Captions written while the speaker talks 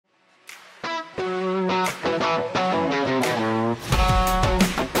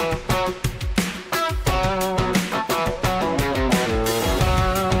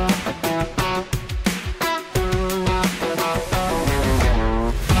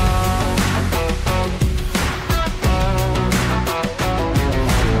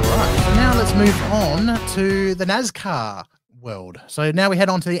Move on to the NASCAR world. So now we head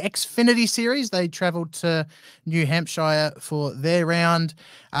on to the Xfinity series. They traveled to New Hampshire for their round.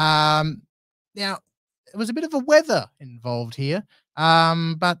 Now, there was a bit of a weather involved here,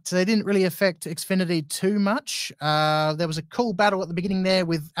 but it didn't really affect Xfinity too much. There was a cool battle at the beginning there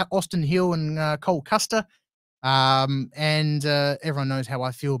with Austin Hill and Cole Custer. And everyone knows how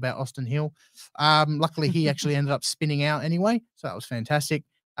I feel about Austin Hill. Luckily, he actually ended up spinning out anyway, so that was fantastic.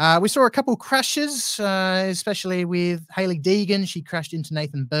 We saw a couple crashes, especially with Haley Deegan. She crashed into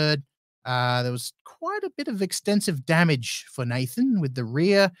Nathan Bird. There was quite a bit of extensive damage for Nathan with the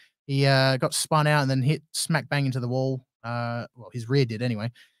rear. He got spun out and then hit smack bang into the wall. Well, his rear did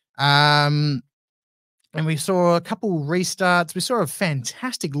anyway. And we saw a couple restarts. We saw a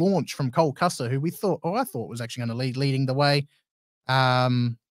fantastic launch from Cole Custer, who I thought was actually going to leading the way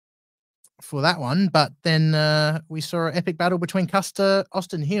for that one. But then we saw an epic battle between Custer,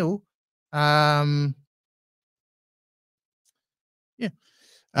 Austin Hill.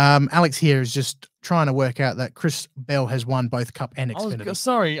 Alex here is just trying to work out that Chris Bell has won both Cup and Xfinity.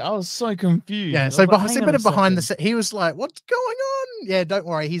 Sorry, I was so confused. Yeah, so a bit of behind the set, he was like, "What's going on?" Yeah, don't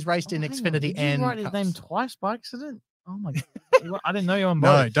worry, he's raced in Xfinity and you write his Cups. name twice by accident? Oh my god, I didn't know you were on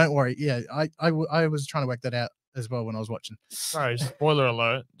both. No, don't worry. Yeah, I was trying to work that out as well when I was watching. Sorry, spoiler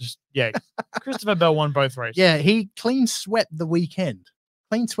alert. Christopher Bell won both races. Yeah, he clean swept the weekend.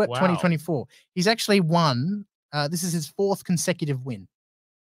 Clean swept 2024. He's actually won. This is his 4th consecutive win.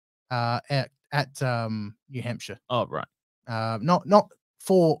 At New Hampshire. Oh right. Not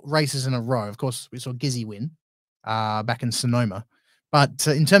 4 races in a row. Of course, we saw Gizzy win back in Sonoma, but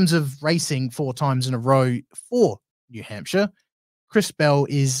in terms of racing 4 times in a row for New Hampshire, Chris Bell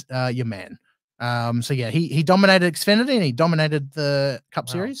is your man. So yeah, he dominated Xfinity and he dominated the Cup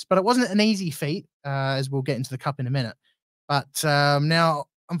Series, but it wasn't an easy feat, as we'll get into the Cup in a minute. But now,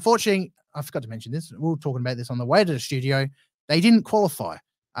 unfortunately, I forgot to mention this. We were talking about this on the way to the studio. They didn't qualify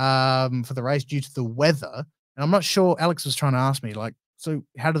for the race due to the weather. And I'm not sure, Alex was trying to ask me, like, so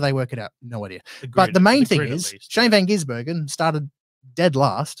how do they work it out? No idea. But the main thing is Shane Van Gisbergen started dead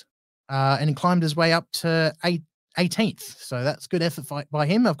last and he climbed his way up to 18th. So that's good effort by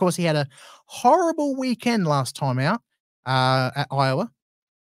him. Of course, he had a horrible weekend last time out at Iowa.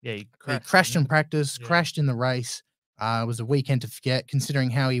 Yeah, he crashed in practice, crashed in the race. It was a weekend to forget, considering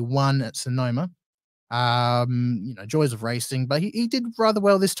how he won at Sonoma. Joys of racing, but he did rather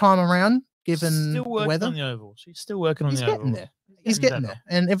well this time around, given the weather. On the ovals. He's still working on the ovals. Getting there. He's getting there.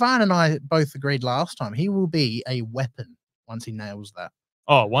 And Ivan and I both agreed last time he will be a weapon once he nails that.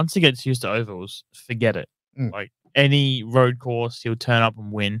 Oh, once he gets used to ovals, forget it. Like any road course, he'll turn up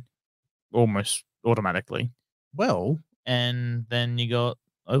and win almost automatically. Well, and then you got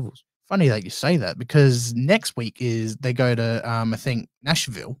ovals. Funny that you say that, because next week they go to I think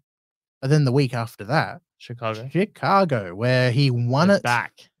Nashville. But then the week after that, Chicago, where he won it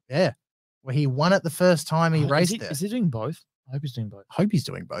back. Yeah, where he won it the first time he raced there. Is he doing both? I hope he's doing both. Hope he's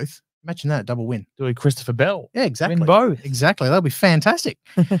doing both. Imagine that, double win. Doing Christopher Bell. Yeah, exactly. Win both. Exactly. That'll be fantastic.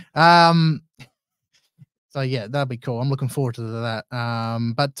 So yeah, that'll be cool. I'm looking forward to that.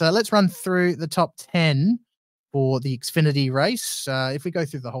 But let's run through the top 10 for the Xfinity race. If we go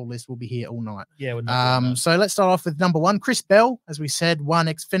through the whole list, we'll be here all night. Yeah. So let's start off with number 1. Chris Bell, as we said, won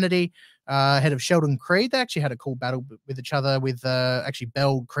Xfinity ahead of Sheldon Creed. They actually had a cool battle with each other with actually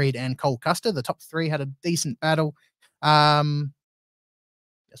Bell, Creed, and Cole Custer. The top 3 had a decent battle. Isn't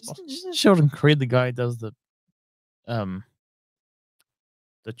Sheldon Creed the guy who does the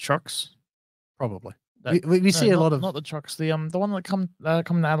trucks? Probably. We see a lot of, not the trucks, the one that come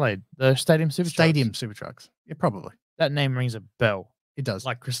to Adelaide, the Stadium Super Trucks. Yeah, probably. That name rings a bell. It does.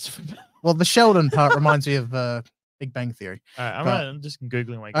 Like Christopher Bell. Well, the Sheldon part reminds me of Big Bang Theory. All right, I'm just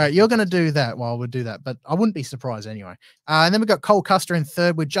googling. All right, you're going to do that while we do that, but I wouldn't be surprised anyway. And then we've got Cole Custer in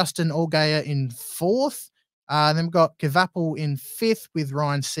 3rd with Justin Allgaier in 4th. And then we've got Kevapel in 5th with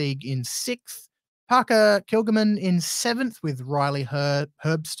Ryan Sieg in 6th. Parker Kilgerman in 7th with Riley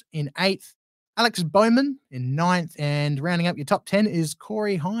Herbst in 8th. Alex Bowman in 9th, and rounding up your top 10 is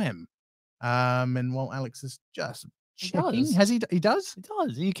Corey Haim. And while Alex is just checking, he does? He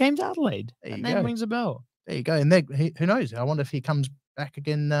does. He came to Adelaide. That name rings a bell. There you go. And who knows? I wonder if he comes back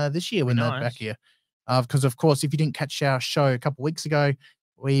again this year when they're back here. Because, of course, if you didn't catch our show a couple of weeks ago,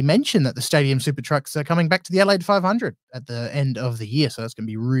 we mentioned that the Stadium Super Trucks are coming back to the Adelaide 500 at the end of the year. So that's going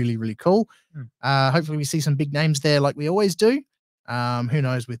to be really, really cool. Hopefully we see some big names there like we always do. Who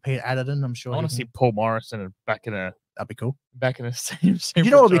knows with Peter Adderton? I'm sure I want to see Paul Morrison back in a that'd be cool. Back in a same you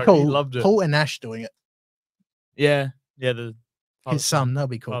know what would be cool? He loved it. Paul and Ash doing it. Yeah. His son. That'll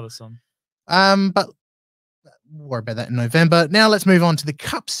be cool. Father son. But we'll worry about that in November. Now let's move on to the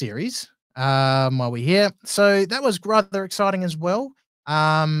Cup Series. While we're here, so that was rather exciting as well.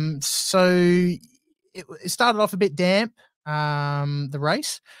 So it started off a bit damp, the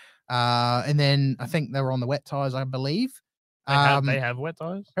race, and then I think they were on the wet tires, I believe. They have wet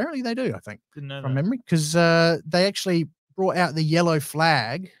tires? Apparently they do, I think. Didn't know from that. memory, because they actually brought out the yellow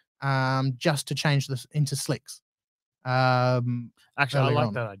flag just to change this into slicks. Actually, I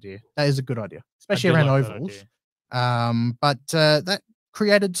like that idea. That is a good idea, especially around ovals. But that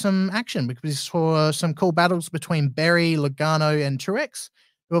created some action because we saw some cool battles between Berry, Logano, and Truex,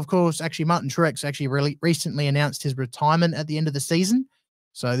 who, of course, actually Martin Truex actually really recently announced his retirement at the end of the season.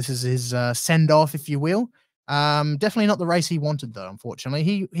 So this is his send-off, if you will. Definitely not the race he wanted, though,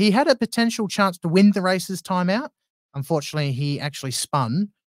 unfortunately. He had a potential chance to win the race's timeout. Unfortunately, he actually spun.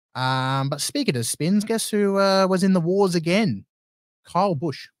 But speaking of spins, guess who was in the wars again? Kyle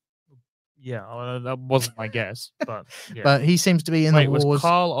Busch. Yeah, that wasn't my guess, but yeah. But he seems to be in the wars. Was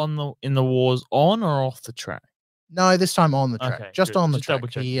Kyle in the wars on or off the track? No, this time on the track. Okay, just good. on the Just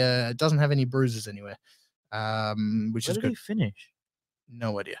track. He doesn't have any bruises anywhere, which Where is did good. he finish?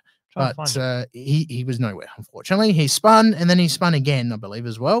 No idea. But he was nowhere, unfortunately. He spun, and then he spun again, I believe,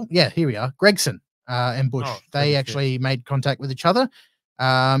 as well. Yeah, here we are. Gregson and Busch. They actually made contact with each other.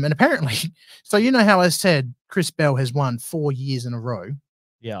 And apparently, so you know how I said Chris Bell has won 4 years in a row?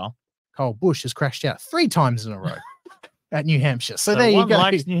 Yeah. Kyle Busch has crashed out 3 times in a row at New Hampshire. So there you one go.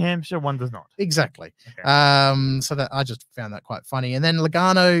 One likes New Hampshire, one does not. Exactly. Okay. So that I just found that quite funny. And then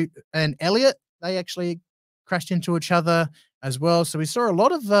Logano and Elliott, they actually crashed into each other as well. So we saw a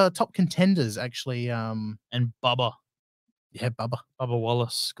lot of top contenders actually. And Bubba. Yeah, Bubba. Bubba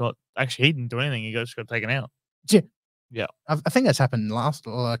Wallace actually, he didn't do anything. He just got taken out. Yeah. Yeah. I think that's happened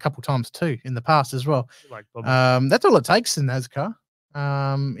a couple times too in the past as well. Like Bubba. That's all it takes in NASCAR.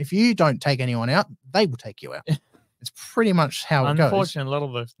 If you don't take anyone out, they will take you out. It's pretty much how it goes. Unfortunately, a lot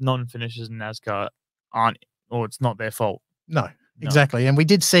of the non-finishers in NASCAR it's not their fault. No, exactly. And we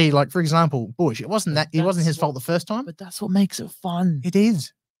did see, like, for example, Busch. It wasn't his fault the first time. But that's what makes it fun. It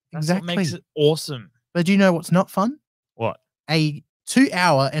is. That's exactly. what makes it awesome. But do you know what's not fun? What? A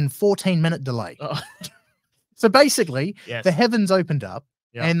 2-hour and 14-minute delay. So basically, the heavens opened up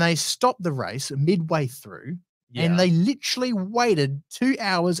and they stopped the race midway through. Yeah. And they literally waited 2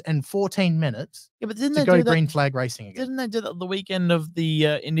 hours and 14 minutes to go green flag racing again. Didn't they do that the weekend of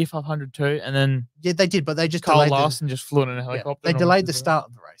the Indy 500 too? And then they did, but they just Carl Larson just flew in a helicopter. They delayed the start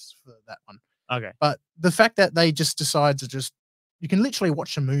of the race for that one. Okay, but the fact that they just decide to you can literally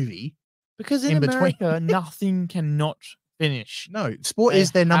watch a movie because in America nothing cannot finish. No, sport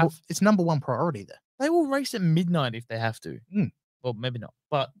is their it's number one priority there. They will race at midnight if they have to. Well, maybe not,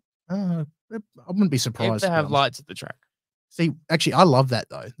 but. I wouldn't be surprised if they have lights at the track. See, actually, I love that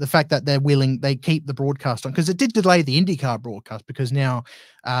though. The fact that they keep the broadcast on because it did delay the IndyCar broadcast because now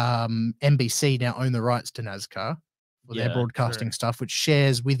NBC now own the rights to NASCAR for their broadcasting stuff, which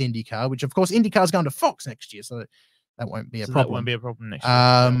shares with IndyCar. Which of course IndyCar is going to Fox next year, so that won't be a problem. That won't be a problem next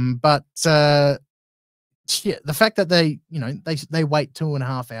year. But the fact that they wait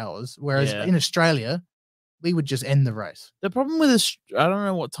 2.5 hours, whereas in Australia. We would just end the race. The problem with this, I don't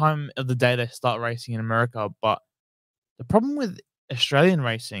know what time of the day they start racing in America, but the problem with Australian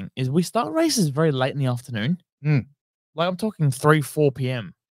racing is we start races very late in the afternoon. Like I'm talking 3-4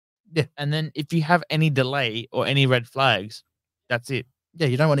 p.m. Yeah. And then if you have any delay or any red flags, that's it. Yeah,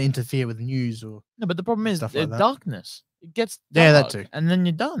 you don't want to interfere with news or no. But the problem is like darkness. It gets dark, that too, and then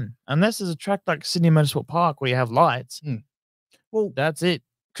you're done. Unless there's a track like Sydney Motorsport Park where you have lights. Well, that's it.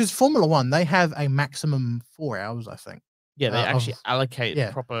 Because Formula One, they have a maximum 4 hours, I think. Yeah, they actually allocate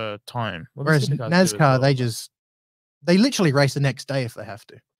proper time. Whereas NASCAR, they literally race the next day if they have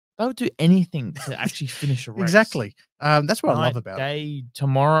to. They'll do anything to actually finish a race. Exactly. That's what I love about it.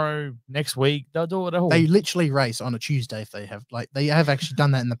 Tomorrow, next week, they'll do it all. They literally race on a Tuesday if they have. They have actually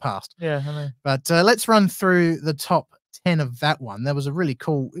done that in the past. Yeah, I know. But let's run through the top 10 of that one. That was a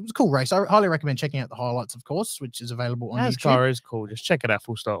cool race. I highly recommend checking out the highlights, of course, which is available on YouTube. NASCAR is cool. Just check it out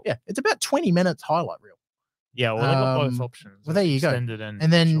full stop. Yeah, it's about 20 minutes highlight reel. Yeah, well, they got both options. Well, there you go. And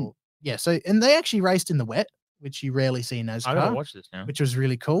then, and they actually raced in the wet, which you rarely see in NASCAR. I gotta watch this now. Which was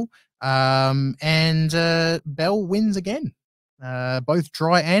really cool. And Bell wins again, both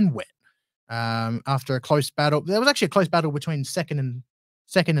dry and wet. After a close battle. There was actually a close battle between second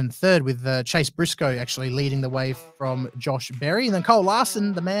second and third, with Chase Briscoe actually leading the way from Josh Berry. And then Cole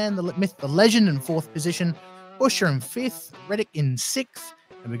Larson, the man, the myth, the legend, in fourth position. Busher in fifth, Reddick in sixth.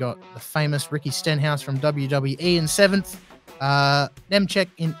 And we got the famous Ricky Stenhouse from WWE in seventh. Nemchek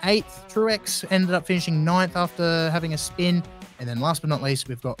in eighth. Truex ended up finishing ninth after having a spin. And then last but not least,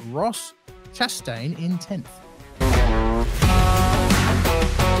 we've got Ross Chastain in 10th.